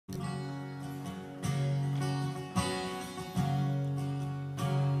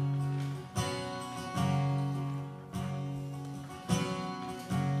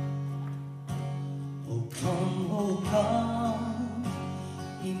Oh, come,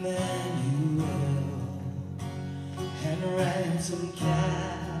 Emmanuel, and ransom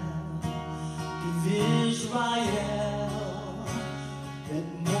captive Israel that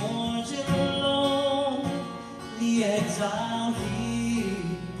mourns alone the exile here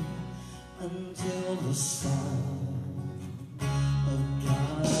until the Son of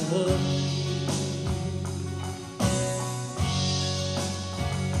God appears.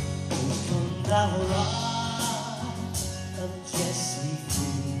 Oh, come thou Rock of Jesse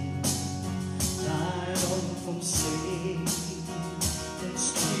free, thine own from Satan's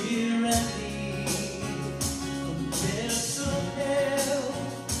tyranny. From Bethlehem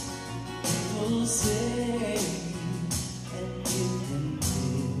he will save, and you can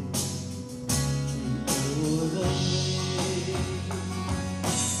live through the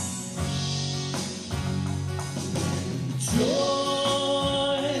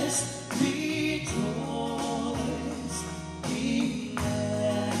Rejoice, rejoice, Emmanuel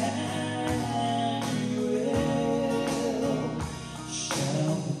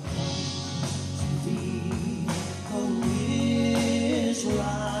shall come to thee, O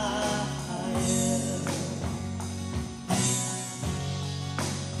Israel.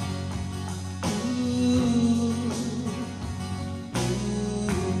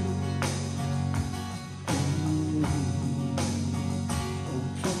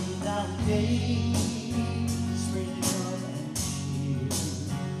 Days bring love and cheer,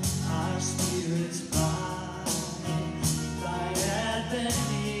 our spirits by thy advent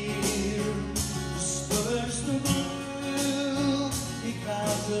near. Disperse the gloomy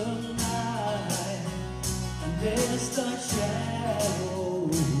clouds of night, and cast the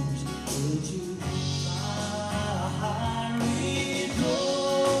shadows into light.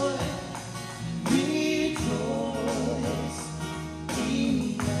 Rejoice,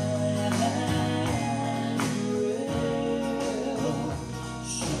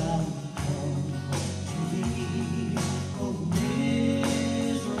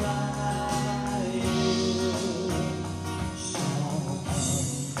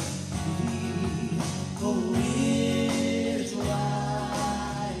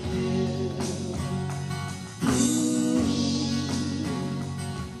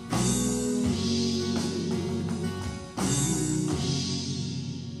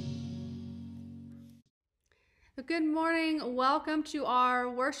 Good morning. Welcome to our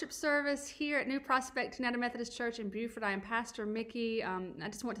worship service here at New Prospect United Methodist Church in Beaufort. I am Pastor Mickey. I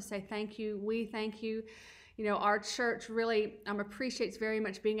just want to say thank you. We thank you. You know, our church really appreciates very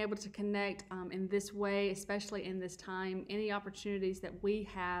much being able to connect in this way, especially in this time. Any opportunities that we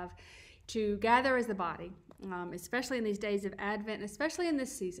have to gather as the body, especially in these days of Advent, and especially in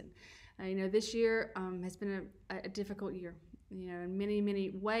this season. You know, this year has been a difficult year, you know, in many,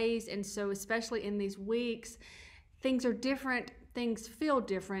 many ways. And so especially in these weeks, things are different, things feel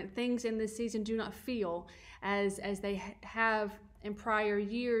different, things in this season do not feel as they have in prior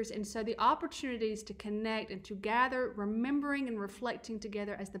years. And so the opportunities to connect and to gather, remembering and reflecting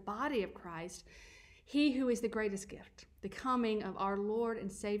together as the body of Christ, He who is the greatest gift, the coming of our Lord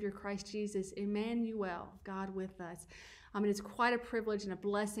and Savior Christ Jesus, Emmanuel, God with us. It is quite a privilege and a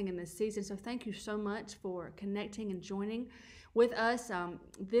blessing in this season. So thank you so much for connecting and joining with us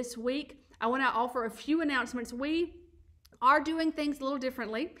this week. I want to offer a few announcements. We are doing things a little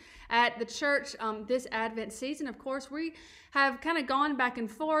differently at the church this Advent season. Of course, we have kind of gone back and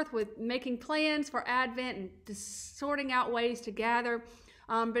forth with making plans for Advent and just sorting out ways to gather,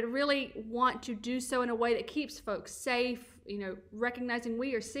 but really want to do so in a way that keeps folks safe, you know, recognizing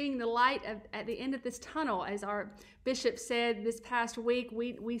we are seeing the light at the end of this tunnel. As our bishop said this past week,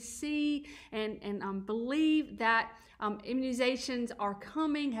 we see and believe that immunizations are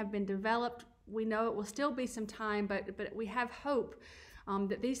coming, have been developed. We know it will still be some time, but we have hope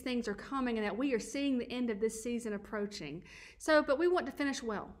that these things are coming and that we are seeing the end of this season approaching. So, but we want to finish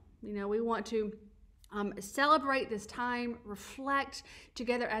well. You know, we want to celebrate this time, reflect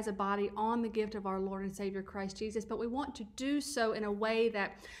together as a body on the gift of our Lord and Savior Christ Jesus, but we want to do so in a way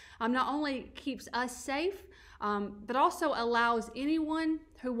that not only keeps us safe, but also allows anyone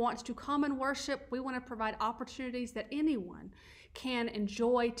who wants to come and worship. We want to provide opportunities that anyone can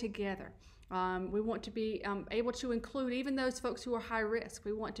enjoy together. We want to be able to include even those folks who are high risk.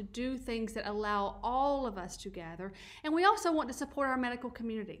 We want to do things that allow all of us to gather. And we also want to support our medical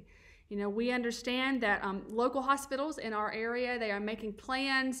community. You know, we understand that local hospitals in our area, they are making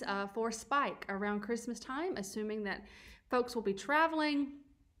plans for a spike around Christmas time, assuming that folks will be traveling,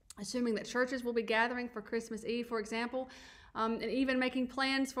 assuming that churches will be gathering for Christmas Eve, for example, and even making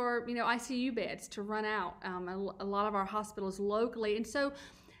plans for, you know, ICU beds to run out a lot of our hospitals locally. And so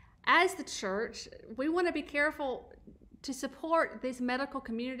as the church, we want to be careful to support this medical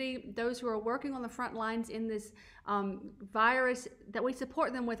community, those who are working on the front lines in this virus, that we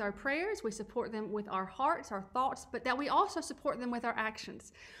support them with our prayers, we support them with our hearts, our thoughts, but that we also support them with our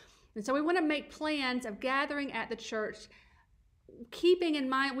actions. And so we want to make plans of gathering at the church, keeping in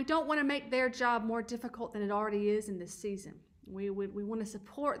mind we don't want to make their job more difficult than it already is in this season. We want to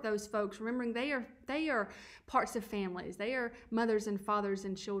support those folks, remembering they are parts of families. They are mothers and fathers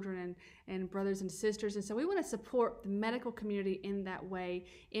and children and brothers and sisters. And so we want to support the medical community in that way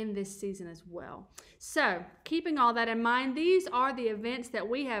in this season as well. So keeping all that in mind, these are the events that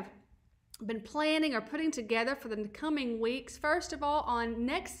we have been planning or putting together for the coming weeks. First of all, on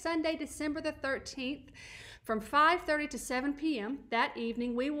next Sunday, December the 13th, from 5:30 to 7 p.m. that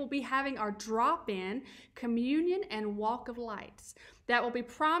evening, we will be having our drop-in communion and walk of lights. That will be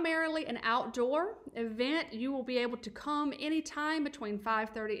primarily an outdoor event. You will be able to come anytime between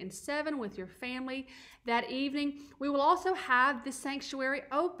 5:30 and 7 with your family that evening. We will also have the sanctuary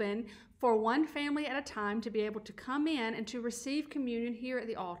open for one family at a time to be able to come in and to receive communion here at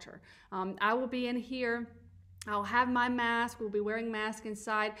the altar. I will be in here. I'll have my mask. We'll be wearing masks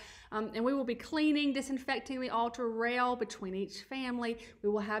inside, and we will be cleaning, disinfecting the altar rail between each family. We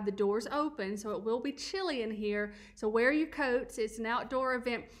will have the doors open, so it will be chilly in here. So wear your coats. It's an outdoor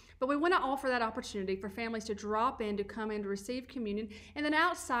event. But we want to offer that opportunity for families to drop in, to come in to receive communion. And then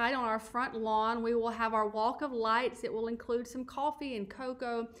outside on our front lawn, we will have our walk of lights. It will include some coffee and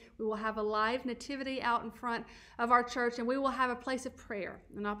cocoa. We will have a live nativity out in front of our church, and we will have a place of prayer,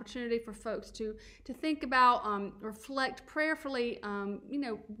 an opportunity for folks to think about, reflect prayerfully,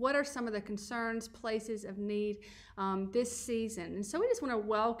 what are some of the concerns, places of need this season. And so we just want to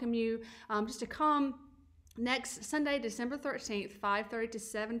welcome you just to come. Next Sunday, December 13th, 5:30 to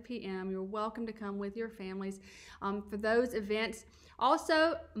 7 p.m. You're welcome to come with your families for those events.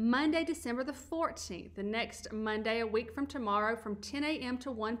 Also, Monday, December the 14th, the next Monday, a week from tomorrow, from 10 a.m.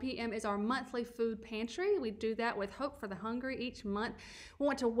 to 1 p.m. is our monthly food pantry. We do that with Hope for the Hungry each month. We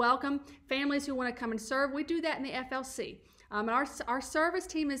want to welcome families who want to come and serve. We do that in the FLC. Our service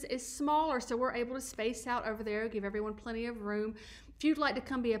team is smaller, so we're able to space out over there, give everyone plenty of room. If you'd like to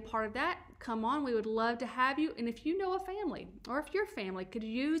come be a part of that, come on. We would love to have you. And if you know a family, or if your family could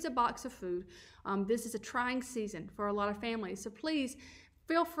use a box of food, this is a trying season for a lot of families. So please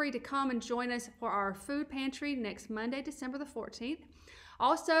feel free to come and join us for our food pantry next Monday, December the 14th.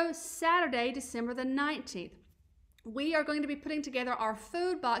 Also, Saturday, December the 19th. We are going to be putting together our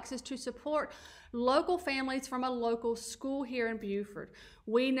food boxes to support local families from a local school here in Beaufort.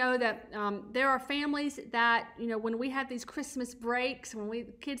 We know that there are families that, when we have these Christmas breaks, when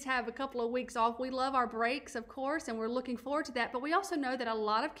kids have a couple of weeks off, we love our breaks, of course, and we're looking forward to that. But we also know that a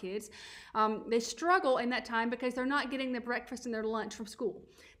lot of kids, they struggle in that time because they're not getting their breakfast and their lunch from school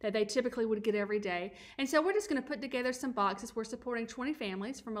that they typically would get every day. And so we're just going to put together some boxes. We're supporting 20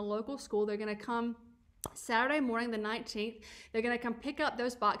 families from a local school. They're going to come Saturday morning, the 19th, they're going to come pick up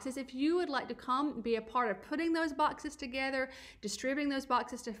those boxes. If you would like to come be a part of putting those boxes together, distributing those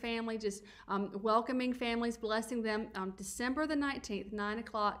boxes to family, just welcoming families, blessing them, December the 19th, 9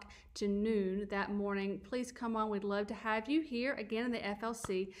 o'clock to noon that morning, please come on. We'd love to have you here again in the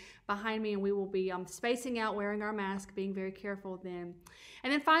FLC behind me, and we will be spacing out, wearing our mask, being very careful then.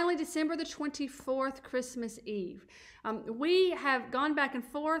 And then finally, December the 24th, Christmas Eve. We have gone back and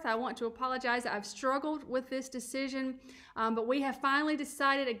forth. I want to apologize. I've struggled with this decision, but we have finally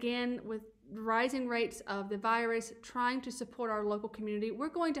decided, again, with rising rates of the virus, trying to support our local community, we're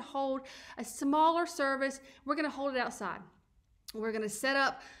going to hold a smaller service. We're going to hold it outside. We're going to set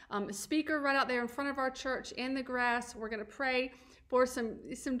up a speaker right out there in front of our church in the grass. We're going to pray for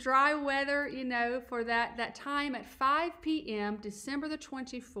some dry weather, for that time at 5 p.m., December the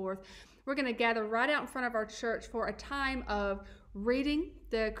 24th. We're going to gather right out in front of our church for a time of reading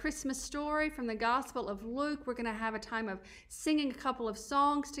the Christmas story from the Gospel of Luke. We're going to have a time of singing a couple of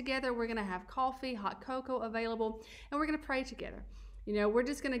songs together. We're going to have coffee, hot cocoa available, and we're going to pray together. We're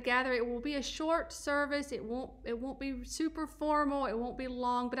just going to gather. It will be a short service. It won't be super formal. It won't be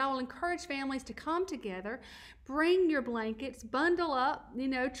long, but I will encourage families to come together, bring your blankets, bundle up,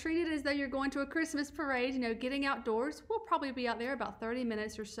 treat it as though you're going to a Christmas parade, getting outdoors. We'll probably be out there about 30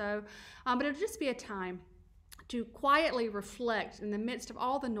 minutes or so, but it'll just be a time to quietly reflect in the midst of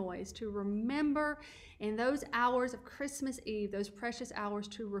all the noise, to remember in those hours of Christmas Eve, those precious hours,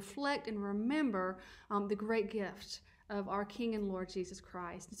 to reflect and remember the great gift of our King and Lord Jesus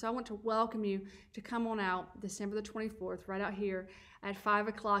Christ. And so I want to welcome you to come on out December the 24th, right out here at 5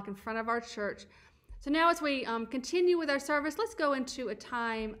 o'clock in front of our church. So now as we continue with our service, let's go into a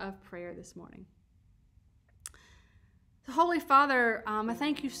time of prayer this morning. Holy Father, I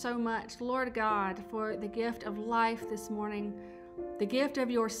thank you so much, Lord God, for the gift of life this morning, the gift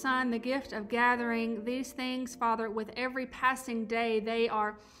of your Son, the gift of gathering. These things, Father, with every passing day, they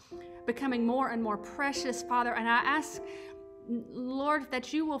are becoming more and more precious, Father. And I ask, Lord,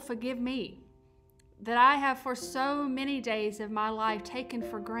 that you will forgive me, that I have for so many days of my life taken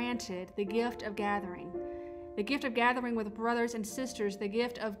for granted the gift of gathering with brothers and sisters, the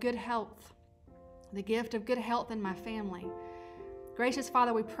gift of good health, the gift of good health in my family. Gracious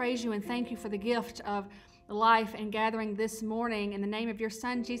Father, we praise you and thank you for the gift of life and gathering this morning in the name of your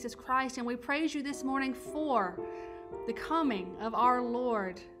Son, Jesus Christ. And we praise you this morning for the coming of our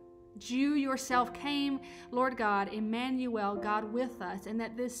Lord. You yourself came, Lord God, Emmanuel, God with us, and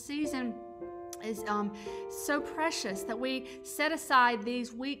that this season is so precious that we set aside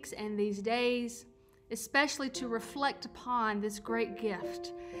these weeks and these days, especially to reflect upon this great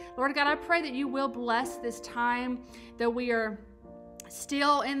gift. Lord God, I pray that you will bless this time, that we are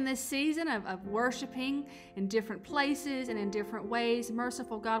still in this season of worshiping in different places and in different ways.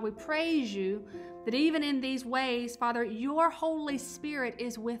 Merciful God, we praise you that even in these ways, Father, your Holy Spirit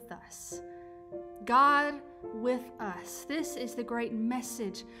is with us. God with us. This is the great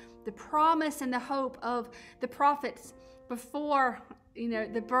message, the promise and the hope of the prophets before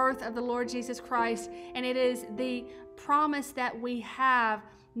the birth of the Lord Jesus Christ, and it is the promise that we have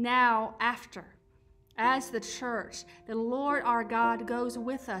now after. As the church, the Lord our God goes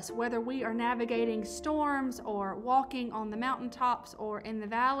with us, whether we are navigating storms or walking on the mountaintops or in the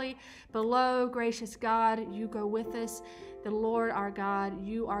valley below. Gracious God, you go with us. The Lord our God,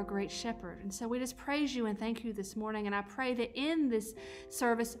 you are great shepherd. And so we just praise you and thank you this morning, and I pray that in this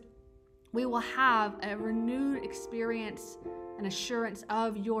service we will have a renewed experience and assurance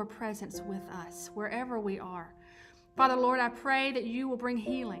of your presence with us wherever we are. Father, Lord, I pray that you will bring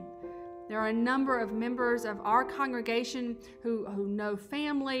healing. There are a number of members of our congregation who know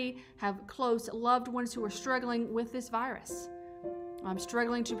family, have close loved ones who are struggling with this virus.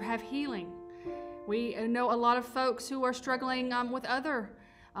 Struggling to have healing. We know a lot of folks who are struggling with other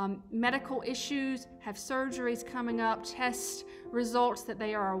medical issues, have surgeries coming up, test results that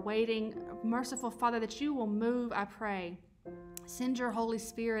they are awaiting. Merciful Father, that you will move, I pray. Send your Holy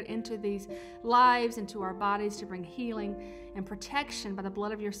Spirit into these lives, into our bodies, to bring healing and protection by the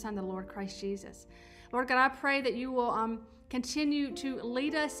blood of your Son, the Lord Christ Jesus. Lord God, I pray that you will continue to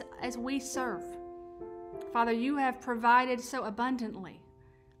lead us as we serve. Father, you have provided so abundantly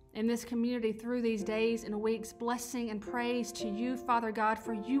in this community through these days and weeks. Blessing and praise to you, Father God,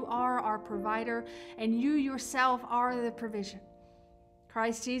 for you are our provider and you yourself are the provision.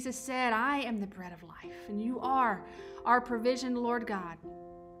 Christ Jesus said, I am the bread of life, and you are our provision, Lord God.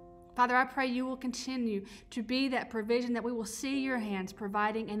 Father, I pray you will continue to be that provision, that we will see your hands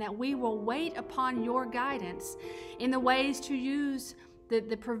providing, and that we will wait upon your guidance in the ways to use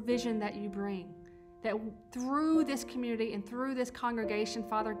the provision that you bring. That through this community and through this congregation,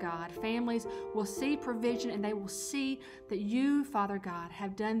 Father God, families will see provision and they will see that you, Father God,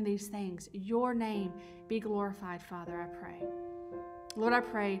 have done these things. Your name be glorified, Father, I pray. Lord, I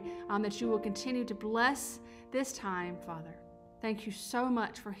pray that you will continue to bless this time, Father. Thank you so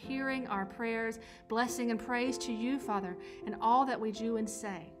much for hearing our prayers. Blessing and praise to you, Father, and all that we do and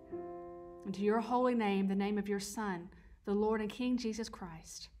say. And to your holy name, the name of your Son, the Lord and King Jesus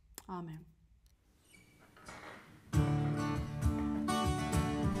Christ. Amen.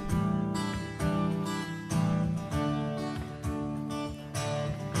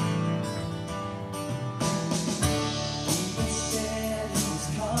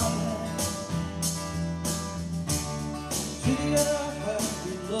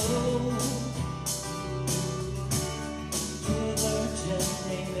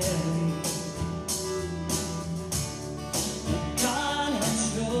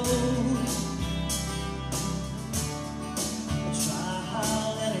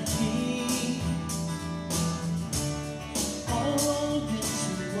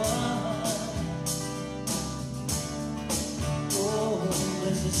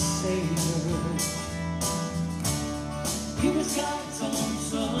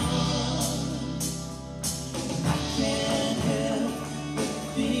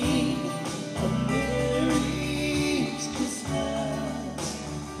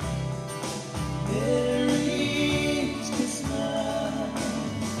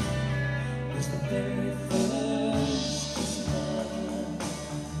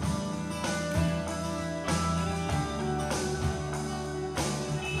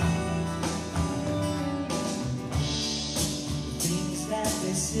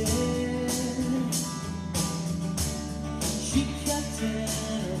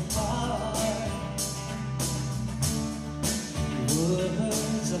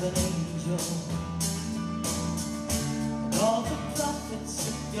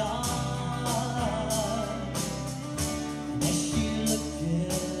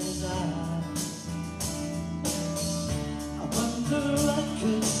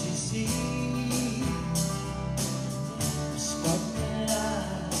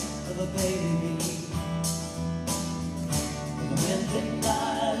 baby. When the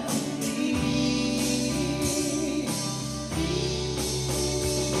night leaves,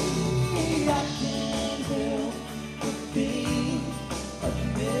 I can't help but think of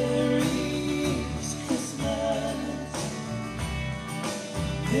Mary's Christmas.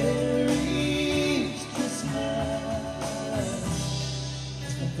 Mary's Christmas.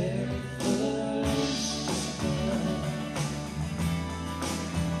 It's my very first Christmas.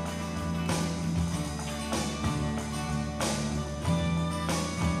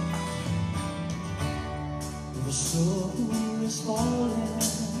 The snow is falling,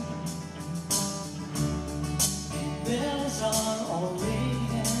 bells are all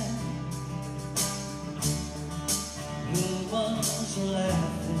ringing, little ones are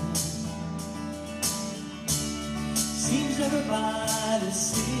laughing. Seems everybody's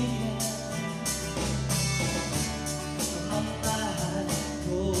singing. My mind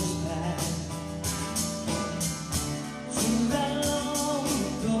goes back to that long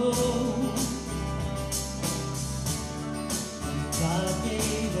ago. God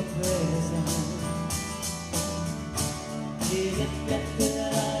gave a present. Did it get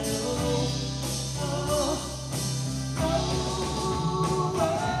that I owe? Oh,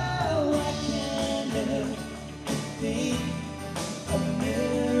 I can't help but think of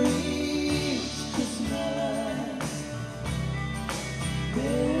Mary's Christmas.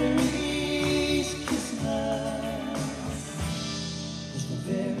 Mary's Christmas was the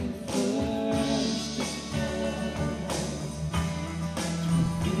very first Christmas.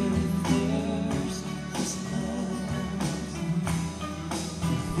 Very first Christmas.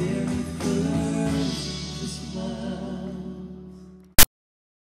 Very first Christmas.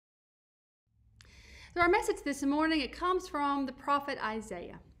 So our message this morning, it comes from the prophet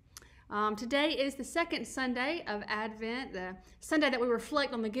Isaiah. Today is the second Sunday of Advent, the Sunday that we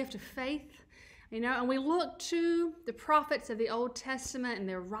reflect on the gift of faith, and we look to the prophets of the Old Testament and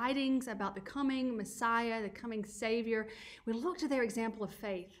their writings about the coming Messiah, the coming Savior. We look to their example of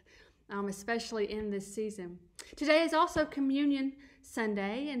faith, especially in this season. Today is also Communion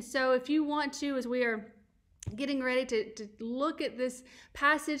Sunday, and so if you want to, as we are getting ready to look at this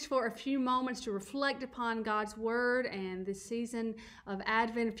passage for a few moments to reflect upon God's Word and this season of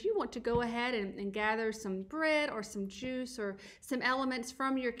Advent, if you want to go ahead and gather some bread or some juice or some elements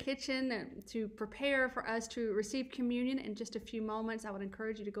from your kitchen to prepare for us to receive communion in just a few moments, I would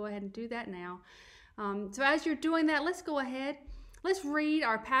encourage you to go ahead and do that now. So as you're doing that, let's go ahead. Let's read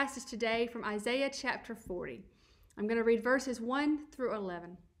our passage today from Isaiah chapter 40. I'm going to read verses 1 through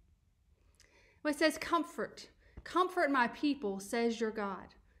 11. It says, Comfort my people, says your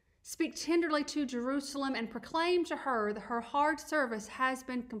God. Speak tenderly to Jerusalem and proclaim to her that her hard service has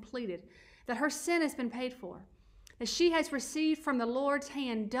been completed, that her sin has been paid for, that she has received from the Lord's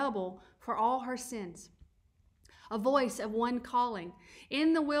hand double for all her sins. A voice of one calling,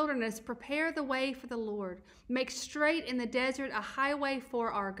 in the wilderness, prepare the way for the Lord. Make straight in the desert a highway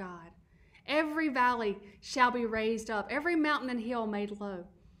for our God. Every valley shall be raised up, every mountain and hill made low.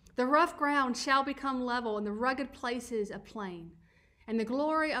 The rough ground shall become level, and the rugged places a plain. And the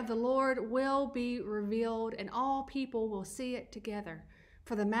glory of the Lord will be revealed, and all people will see it together,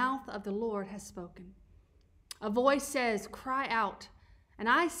 for the mouth of the Lord has spoken. A voice says, Cry out. And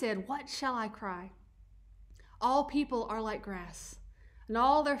I said, What shall I cry? All people are like grass, and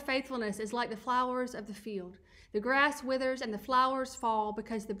all their faithfulness is like the flowers of the field. The grass withers and the flowers fall,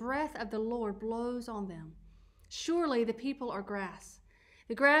 because the breath of the Lord blows on them. Surely the people are grass.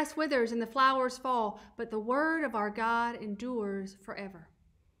 The grass withers and the flowers fall, but the word of our God endures forever.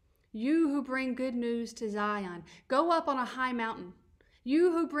 You who bring good news to Zion, go up on a high mountain.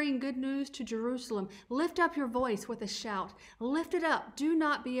 You who bring good news to Jerusalem, lift up your voice with a shout. Lift it up, do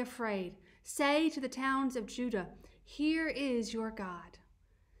not be afraid. Say to the towns of Judah, Here is your God.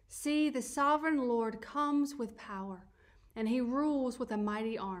 See, the sovereign Lord comes with power, and he rules with a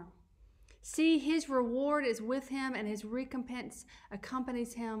mighty arm. See, his reward is with him, and his recompense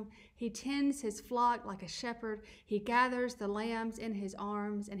accompanies him. He tends his flock like a shepherd. He gathers the lambs in his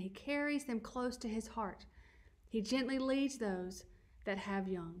arms, and he carries them close to his heart. He gently leads those that have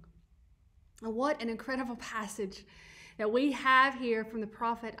young. And what an incredible passage that we have here from the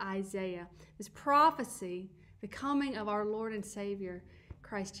prophet Isaiah. This prophecy, the coming of our Lord and Savior,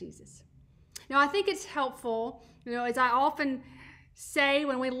 Christ Jesus. Now, I think it's helpful, as I often say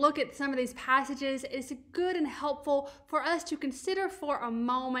when we look at some of these passages, it's good and helpful for us to consider for a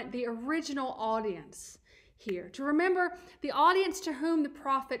moment the original audience here, to remember the audience to whom the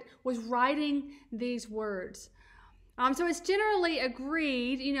prophet was writing these words. So it's generally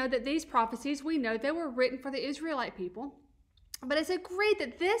agreed, that these prophecies, we know they were written for the Israelite people. But it's agreed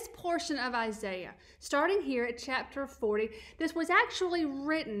that this portion of Isaiah, starting here at chapter 40, this was actually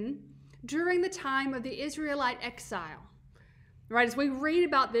written during the time of the Israelite exile. Right, as we read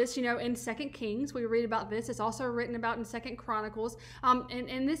about this, in 2 Kings, we read about this. It's also written about in 2 Chronicles.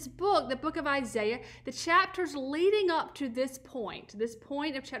 In this book, the book of Isaiah, the chapters leading up to this point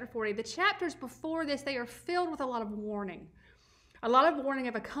of chapter 40, the chapters before this, they are filled with a lot of warning. A lot of warning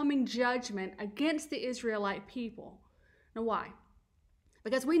of a coming judgment against the Israelite people. Now, why?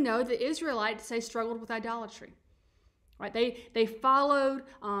 Because we know the Israelites, they struggled with idolatry. Right? They followed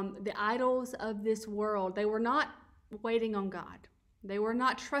the idols of this world. They were not waiting on God. They were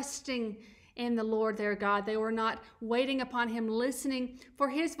not trusting in the Lord their God. They were not waiting upon him, listening for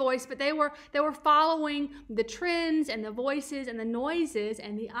his voice, but they were following the trends and the voices and the noises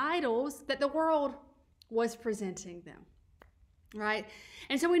and the idols that the world was presenting them. Right?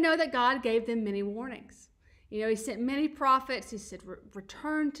 And so we know that God gave them many warnings. He sent many prophets. He said,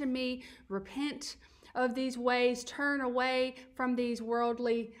 return to me, repent of these ways, turn away from these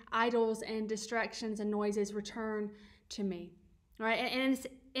worldly idols and distractions and noises, return to me. All right, and it's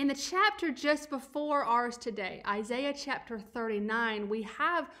in the chapter just before ours today, Isaiah chapter 39, we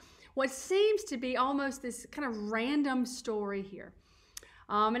have what seems to be almost this kind of random story here.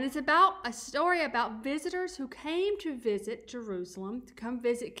 And it's about a story about visitors who came to visit Jerusalem, to come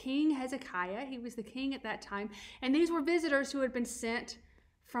visit King Hezekiah. He was the king at that time. And these were visitors who had been sent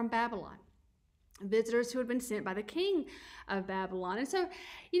from Babylon. Visitors who had been sent by the king of Babylon. And so,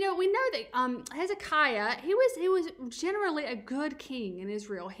 we know that Hezekiah, he was generally a good king in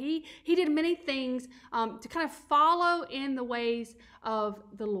Israel. He did many things to kind of follow in the ways of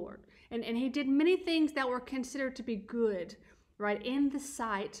the Lord. And he did many things that were considered to be good, right, in the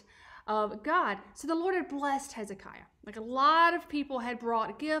sight of God. So the Lord had blessed Hezekiah. Like a lot of people had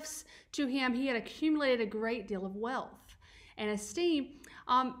brought gifts to him. He had accumulated a great deal of wealth and esteem.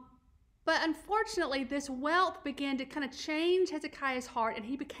 But unfortunately, this wealth began to kind of change Hezekiah's heart, and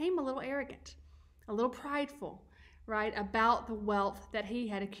he became a little arrogant, a little prideful, right, about the wealth that he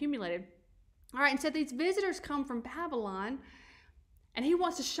had accumulated. All right, and so these visitors come from Babylon, and he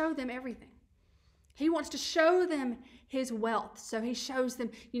wants to show them everything. He wants to show them his wealth. So he shows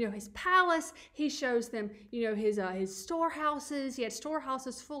them, his palace. He shows them, his storehouses. He had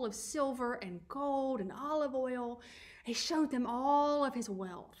storehouses full of silver and gold and olive oil. He showed them all of his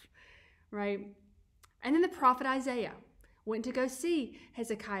wealth. Right? And then the prophet Isaiah went to go see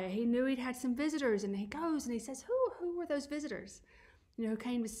Hezekiah. He knew he'd had some visitors, and he goes and he says, who were those visitors, who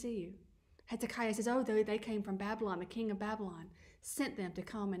came to see you? Hezekiah says, oh, they came from Babylon. The king of Babylon sent them to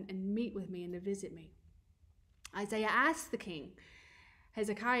come and meet with me and to visit me. Isaiah asked the king,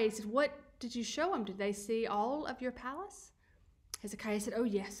 Hezekiah, he said, what did you show them? Did they see all of your palace? Hezekiah said, oh,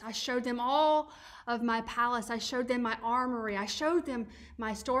 yes, I showed them all of my palace. I showed them my armory. I showed them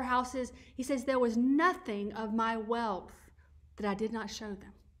my storehouses. He says, there was nothing of my wealth that I did not show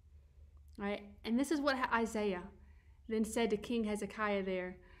them. Right? And this is what Isaiah then said to King Hezekiah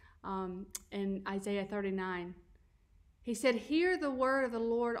there in Isaiah 39. He said, hear the word of the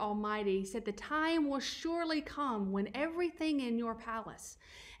Lord Almighty. He said, the time will surely come when everything in your palace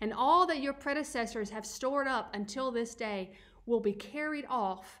and all that your predecessors have stored up until this day will be carried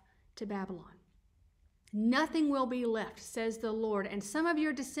off to Babylon. Nothing will be left, says the Lord, and some of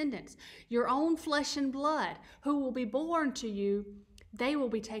your descendants, your own flesh and blood, who will be born to you, they will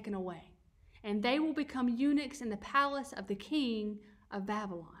be taken away, and they will become eunuchs in the palace of the king of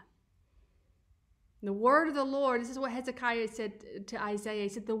Babylon. The word of the Lord, this is what Hezekiah said to Isaiah. He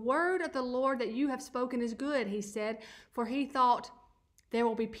said, the word of the Lord that you have spoken is good, he said, for he thought there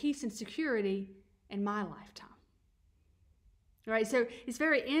will be peace and security in my lifetime. All right, so it's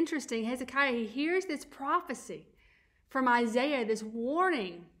very interesting. Hezekiah, he hears this prophecy from Isaiah, this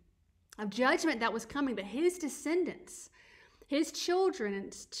warning of judgment that was coming, that his descendants, his children,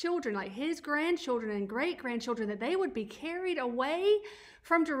 like his grandchildren and great-grandchildren, that they would be carried away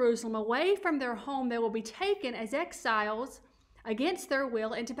from Jerusalem, away from their home. They will be taken as exiles against their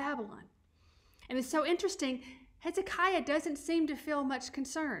will into Babylon. And it's so interesting, Hezekiah doesn't seem to feel much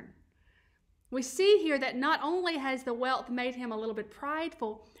concern. We see here that not only has the wealth made him a little bit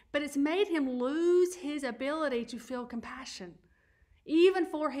prideful, but it's made him lose his ability to feel compassion, even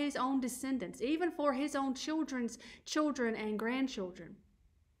for his own descendants, even for his own children's children and grandchildren.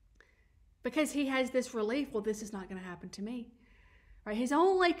 Because he has this relief, well, this is not going to happen to me. Right? His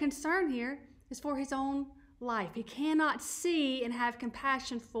only concern here is for his own life. He cannot see and have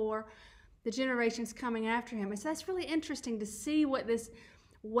compassion for the generations coming after him. And so that's really interesting to see what this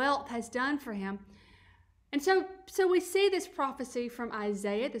wealth has done for him. And so we see this prophecy from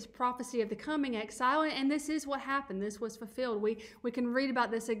Isaiah, this prophecy of the coming exile, and this is what happened. This was fulfilled. We can read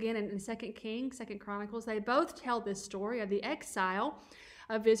about this again in 2 Kings, 2 Chronicles. They both tell this story of the exile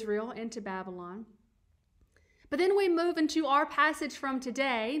of Israel into Babylon. But then we move into our passage from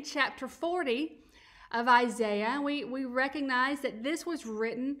today, chapter 40 of Isaiah. We recognize that this was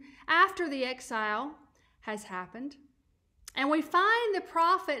written after the exile has happened. And we find the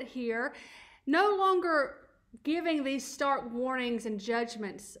prophet here no longer giving these stark warnings and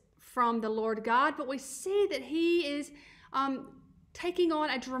judgments from the Lord God, but we see that he is taking on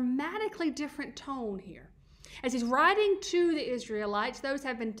a dramatically different tone here. As he's writing to the Israelites, those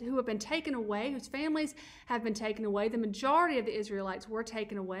who have been taken away, whose families have been taken away, the majority of the Israelites were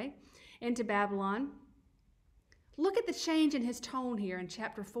taken away into Babylon. Look at the change in his tone here in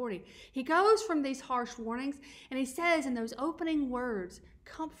chapter 40. He goes from these harsh warnings, and he says in those opening words,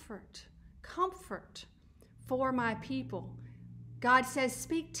 comfort, comfort for my people. God says,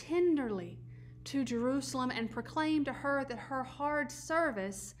 speak tenderly to Jerusalem and proclaim to her that her hard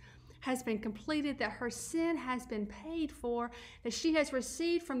service has been completed, that her sin has been paid for, that she has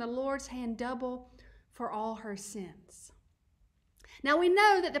received from the Lord's hand double for all her sins. Now we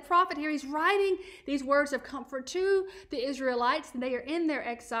know that the prophet here, he's writing these words of comfort to the Israelites. They are in their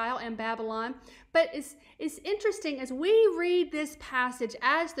exile in Babylon. But it's interesting as we read this passage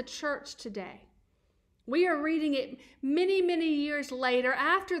as the church today. We are reading it many, many years later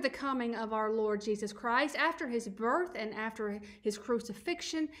after the coming of our Lord Jesus Christ, after his birth and after his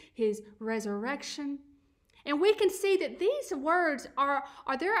crucifixion, his resurrection. And we can see that these words are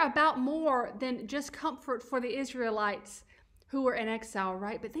they're about more than just comfort for the Israelites who were in exile,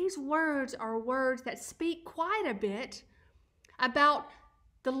 right? But these words are words that speak quite a bit about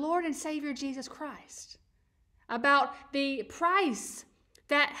the Lord and Savior Jesus Christ, about the price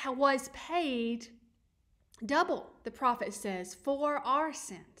that was paid, double, the prophet says, for our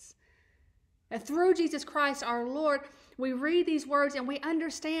sins. And through Jesus Christ our Lord, we read these words and we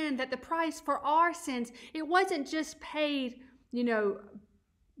understand that the price for our sins, it wasn't just paid,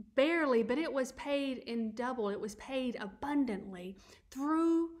 barely, but it was paid in double. It was paid abundantly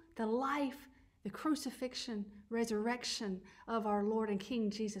through the life, the crucifixion, resurrection of our Lord and King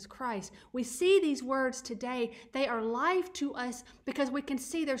Jesus Christ. We see these words today. They are life to us because we can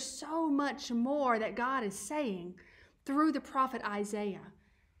see there's so much more that God is saying through the prophet Isaiah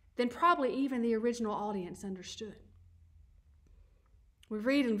than probably even the original audience understood. We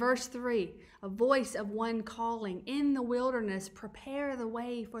read in verse 3, a voice of one calling, in the wilderness, prepare the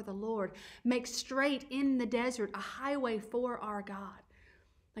way for the Lord. Make straight in the desert a highway for our God.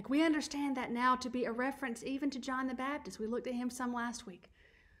 Like we understand that now to be a reference even to John the Baptist. We looked at him some last week.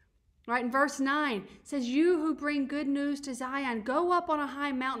 Right, in verse 9, it says, you who bring good news to Zion, go up on a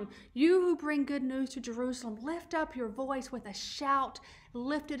high mountain. You who bring good news to Jerusalem, lift up your voice with a shout.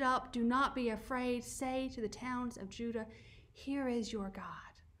 Lift it up. Do not be afraid. Say to the towns of Judah, here is your God.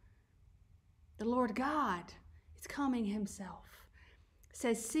 The Lord God is coming himself. It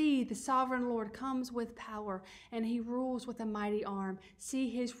says, see, the sovereign Lord comes with power, and he rules with a mighty arm. See,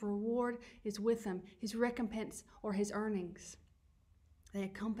 his reward is with him, his recompense or his earnings. They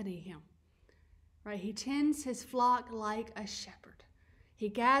accompany him. Right? He tends his flock like a shepherd. He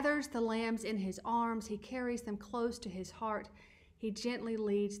gathers the lambs in his arms. He carries them close to his heart. He gently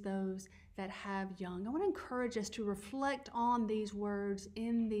leads those that have young. I want to encourage us to reflect on these words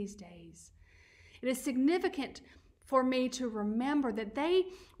in these days. It is significant for me to remember that they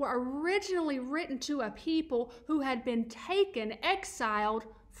were originally written to a people who had been taken, exiled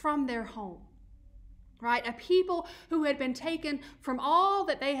from their home. Right? A people who had been taken from all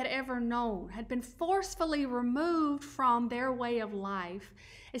that they had ever known, had been forcefully removed from their way of life,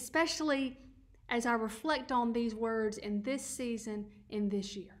 especially as I reflect on these words in this season, in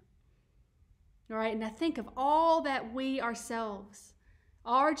this year. All right, and I think of all that we ourselves,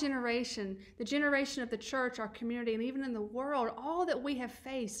 our generation, the generation of the church, our community, and even in the world, all that we have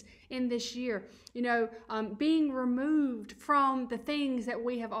faced in this year, being removed from the things that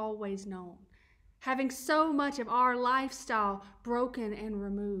we have always known, having so much of our lifestyle broken and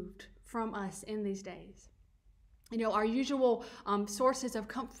removed from us in these days. Our usual sources of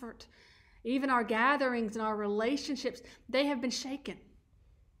comfort, even our gatherings and our relationships, they have been shaken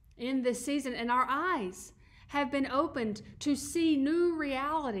in this season, and our eyes have been opened to see new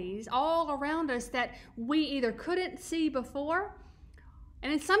realities all around us that we either couldn't see before,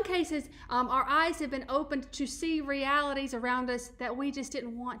 and in some cases, our eyes have been opened to see realities around us that we just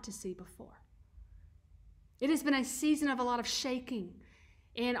didn't want to see before. It has been a season of a lot of shaking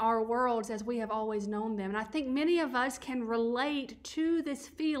in our worlds as we have always known them, and I think many of us can relate to this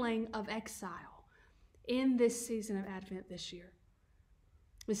feeling of exile in this season of Advent this year.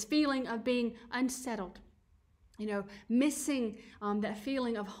 This feeling of being unsettled, missing that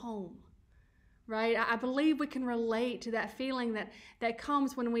feeling of home, right? I believe we can relate to that feeling that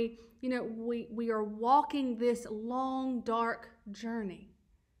comes when we are walking this long, dark journey,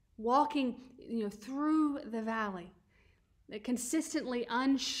 walking, through the valley, consistently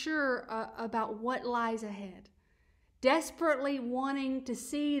unsure about what lies ahead, desperately wanting to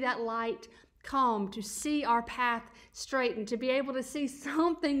see that light come, to see our path straighten, to be able to see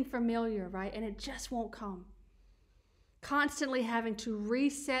something familiar, right? And it just won't come. Constantly having to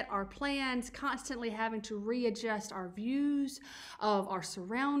reset our plans, constantly having to readjust our views of our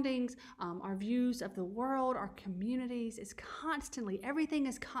surroundings, our views of the world, our communities. Everything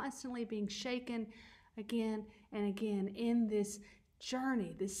is constantly being shaken again and again in this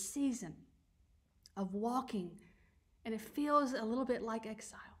journey, this season of walking. And it feels a little bit like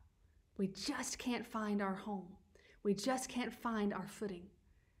exile. We just can't find our home. We just can't find our footing.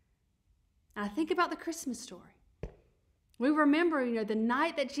 And I think about the Christmas story. We remember, the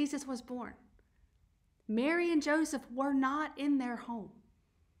night that Jesus was born, Mary and Joseph were not in their home,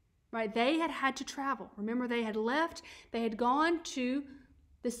 right? They had to travel. Remember, they had left. They had gone to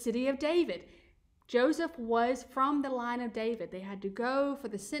the city of David. Joseph was from the line of David. They had to go for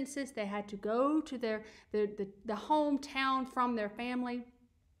the census. They had to go to the hometown from their family.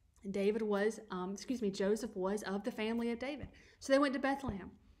 And Joseph was of the family of David. So they went to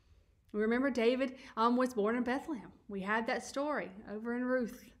Bethlehem. We remember David was born in Bethlehem. We had that story over in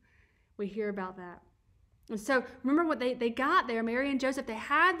Ruth. We hear about that. And so remember what they got there, Mary and Joseph, they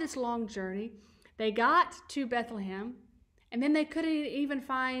had this long journey. They got to Bethlehem, and then they couldn't even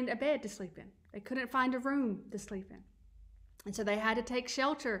find a bed to sleep in. They couldn't find a room to sleep in. And so they had to take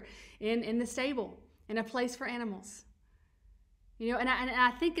shelter in the stable, in a place for animals. And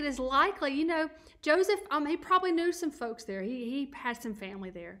I think it is likely, Joseph, he probably knew some folks there. He had some family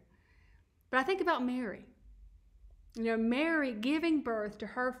there. But I think about Mary. Mary giving birth to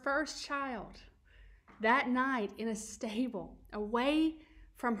her first child that night in a stable, away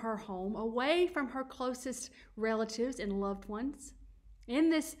from her home, away from her closest relatives and loved ones, in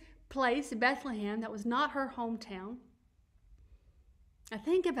this place, Bethlehem, that was not her hometown. I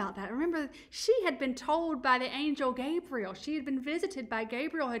think about that. Remember, she had been told by the angel Gabriel. She had been visited by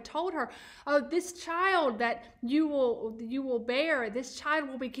Gabriel, had told her, "Oh, this child that you will bear, this child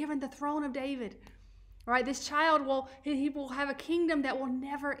will be given the throne of David. All right, this child he will have a kingdom that will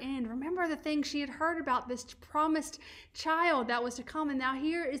never end." Remember the things she had heard about this promised child that was to come. And now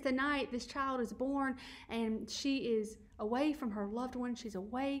here is the night this child is born, and she is away from her loved one. She's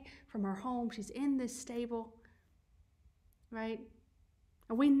away from her home. She's in this stable, right?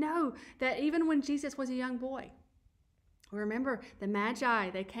 And we know that even when Jesus was a young boy, remember the Magi,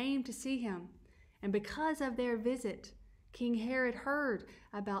 they came to see him. And because of their visit, King Herod heard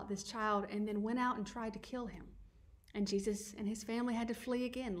about this child and then went out and tried to kill him. And Jesus and his family had to flee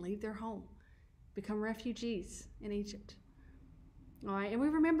again, leave their home, become refugees in Egypt. All right, and we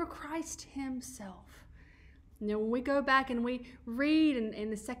remember Christ himself. When we go back and we read in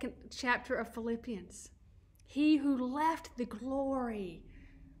the second chapter of Philippians, he who left the glory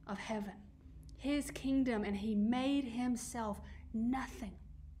of heaven, his kingdom, and he made himself nothing.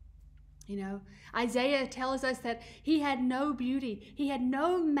 Isaiah tells us that he had no beauty, he had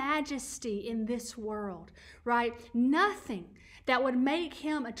no majesty in this world, right? Nothing that would make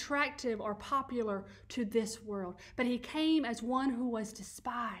him attractive or popular to this world. But he came as one who was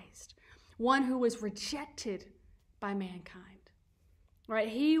despised, one who was rejected by mankind, right?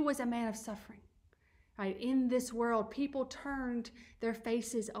 He was a man of suffering. Right? In this world, people turned their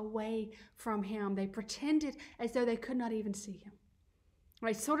faces away from him. They pretended as though they could not even see him.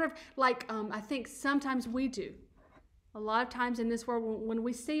 Right? Sort of like I think sometimes we do. A lot of times in this world, when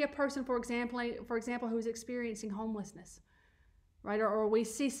we see a person, for example, who is experiencing homelessness, right? Or we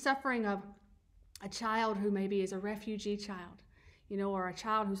see suffering of a child who maybe is a refugee child, or a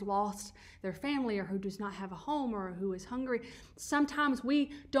child who's lost their family or who does not have a home or who is hungry. Sometimes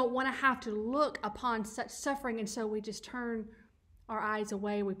we don't want to have to look upon such suffering, and so we just turn our eyes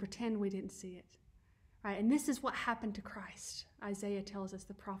away. We pretend we didn't see it, right? And this is what happened to Christ. Isaiah tells us,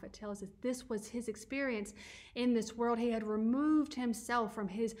 the prophet tells us, this was his experience in this world. He had removed himself from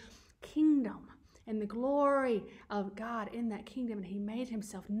his kingdom and the glory of God in that kingdom, and he made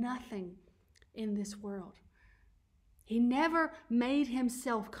himself nothing in this world. He never made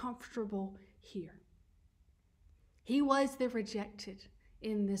himself comfortable here. He was the rejected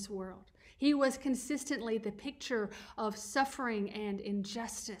in this world. He was consistently the picture of suffering and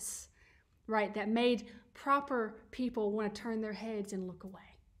injustice, right, that made proper people want to turn their heads and look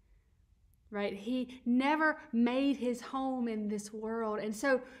away. right? He never made his home in this world. And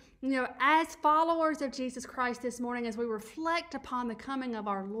so, as followers of Jesus Christ this morning, as we reflect upon the coming of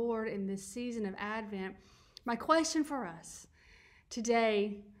our Lord in this season of Advent, my question for us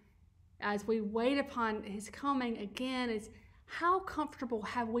today, as we wait upon his coming again, is how comfortable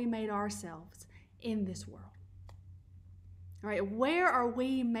have we made ourselves in this world? All right, where are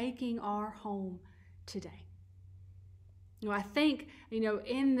we making our home today? I think,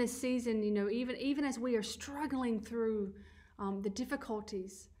 in this season, even as we are struggling through the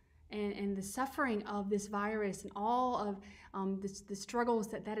difficulties and the suffering of this virus and all of the struggles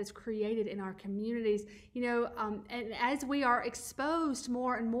that has created in our communities, and as we are exposed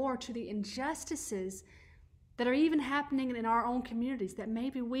more and more to the injustices that are even happening in our own communities that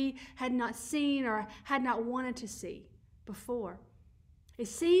maybe we had not seen or had not wanted to see before. It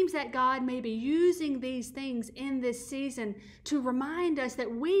seems that God may be using these things in this season to remind us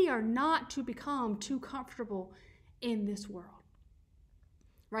that we are not to become too comfortable in this world.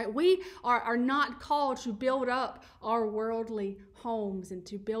 Right? We are not called to build up our worldly homes and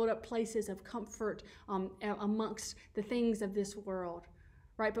to build up places of comfort amongst the things of this world.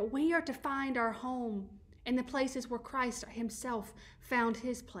 Right? But we are to find our home in the places where Christ himself found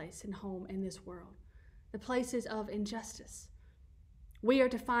his place and home in this world. The places of injustice. We are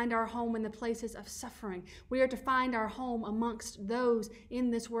to find our home in the places of suffering. We are to find our home amongst those in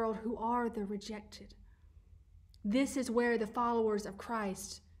this world who are the rejected. This is where the followers of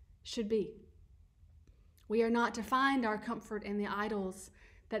Christ should be. We are not to find our comfort in the idols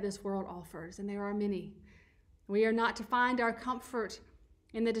that this world offers, and there are many. We are not to find our comfort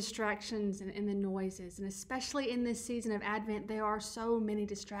in the distractions and in the noises, and especially in this season of Advent, there are so many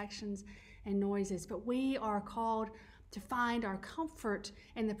distractions and noises, but we are called to find our comfort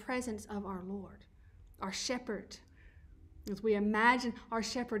in the presence of our Lord, our shepherd. As we imagine our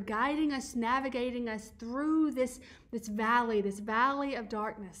shepherd guiding us, navigating us through this valley of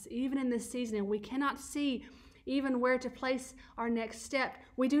darkness, even in this season, and we cannot see even where to place our next step.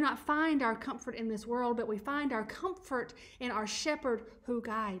 We do not find our comfort in this world, but we find our comfort in our shepherd who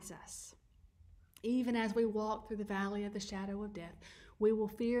guides us. Even as we walk through the valley of the shadow of death, we will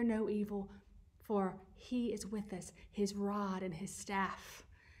fear no evil, for he is with us. His rod and his staff,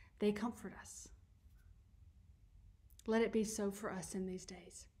 they comfort us. Let it be so for us in these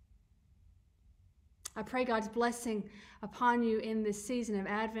days. I pray God's blessing upon you in this season of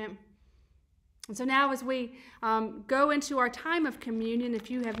Advent. And so now as we go into our time of communion, if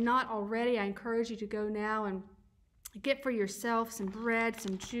you have not already, I encourage you to go now and get for yourself some bread,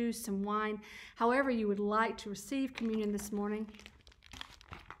 some juice, some wine, however you would like to receive communion this morning.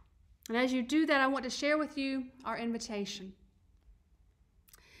 And as you do that, I want to share with you our invitation.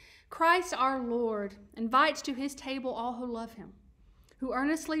 Christ our Lord invites to his table all who love him, who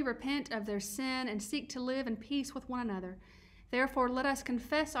earnestly repent of their sin and seek to live in peace with one another. Therefore, let us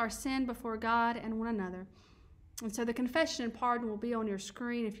confess our sin before God and one another. And so the confession and pardon will be on your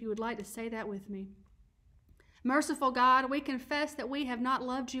screen if you would like to say that with me. Merciful God, we confess that we have not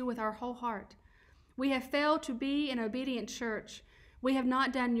loved you with our whole heart. We have failed to be an obedient church. We have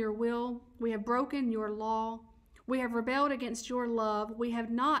not done your will. We have broken your law. We have rebelled against your love. We have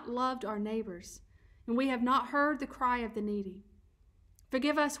not loved our neighbors, and we have not heard the cry of the needy.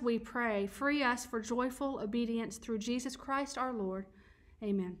 Forgive us, we pray. Free us for joyful obedience through Jesus Christ our Lord.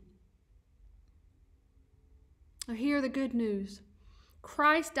 Amen. Now hear the good news.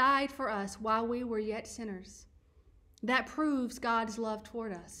 Christ died for us while we were yet sinners. That proves God's love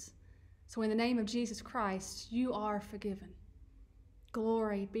toward us. So in the name of Jesus Christ, you are forgiven.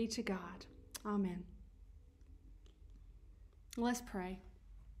 Glory be to God. Amen. Let's pray.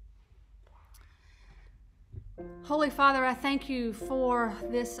 Holy Father, I thank you for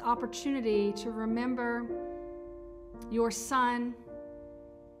this opportunity to remember your Son,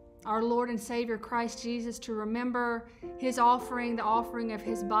 our Lord and Savior Christ Jesus, to remember his offering, the offering of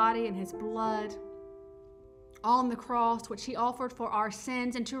his body and his blood on the cross, which he offered for our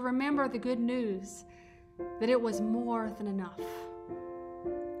sins, and to remember the good news that it was more than enough,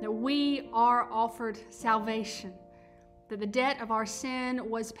 that we are offered salvation, that the debt of our sin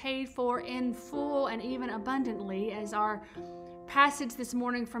was paid for in full and even abundantly, as our passage this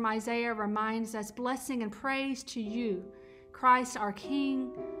morning from Isaiah reminds us. Blessing and praise to you, Christ our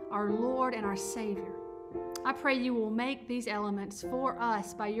King, our Lord, and our Savior. I pray you will make these elements for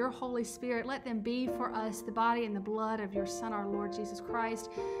us by your Holy Spirit. Let them be for us the body and the blood of your Son, our Lord Jesus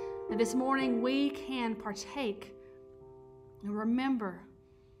Christ. And this morning we can partake and remember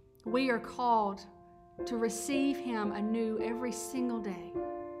we are called to receive him anew every single day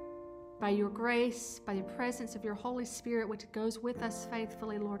by your grace, by the presence of your Holy Spirit, which goes with us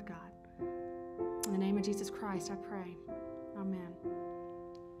faithfully, Lord God. In the name of Jesus Christ, I pray. Amen.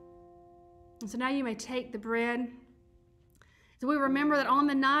 And so now you may take the bread. So we remember that on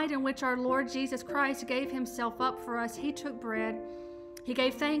the night in which our Lord Jesus Christ gave himself up for us, he took bread. He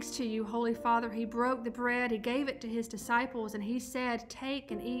gave thanks to you, Holy Father. He broke the bread. He gave it to his disciples, and he said,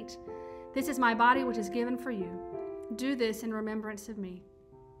 "Take and eat. This is my body, which is given for you. Do this in remembrance of me."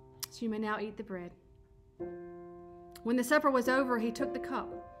 So you may now eat the bread. When the supper was over, he took the cup.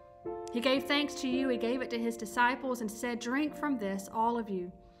 He gave thanks to you. He gave it to his disciples and said, "Drink from this, all of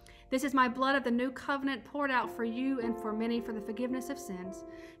you. This is my blood of the new covenant poured out for you and for many for the forgiveness of sins.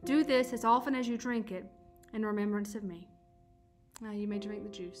 Do this as often as you drink it in remembrance of me." Now you may drink the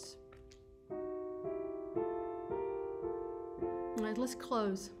juice. All right, let's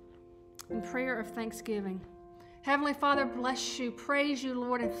close in prayer of thanksgiving. Heavenly Father, bless you, praise you,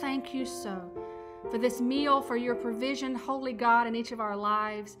 Lord, and thank you so for this meal, for your provision, Holy God, in each of our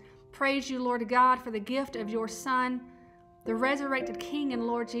lives. Praise you, Lord God, for the gift of your Son, the resurrected King and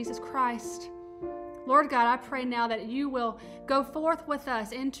Lord Jesus Christ. Lord God, I pray now that you will go forth with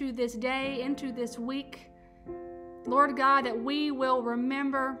us into this day, into this week. Lord God, that we will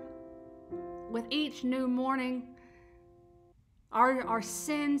remember with each new morning our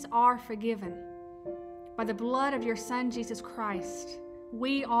sins are forgiven. By the blood of your Son, Jesus Christ,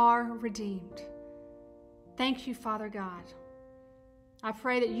 we are redeemed. Thank you, Father God. I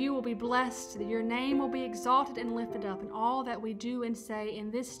pray that you will be blessed, that your name will be exalted and lifted up in all that we do and say in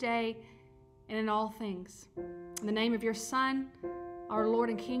this day and in all things. In the name of your Son, our Lord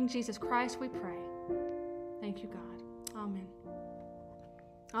and King, Jesus Christ, we pray. Thank you, God. Amen.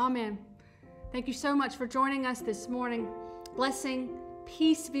 Amen. Thank you so much for joining us this morning. Blessing,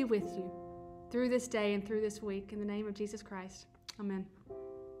 peace be with you through this day and through this week. In the name of Jesus Christ. Amen.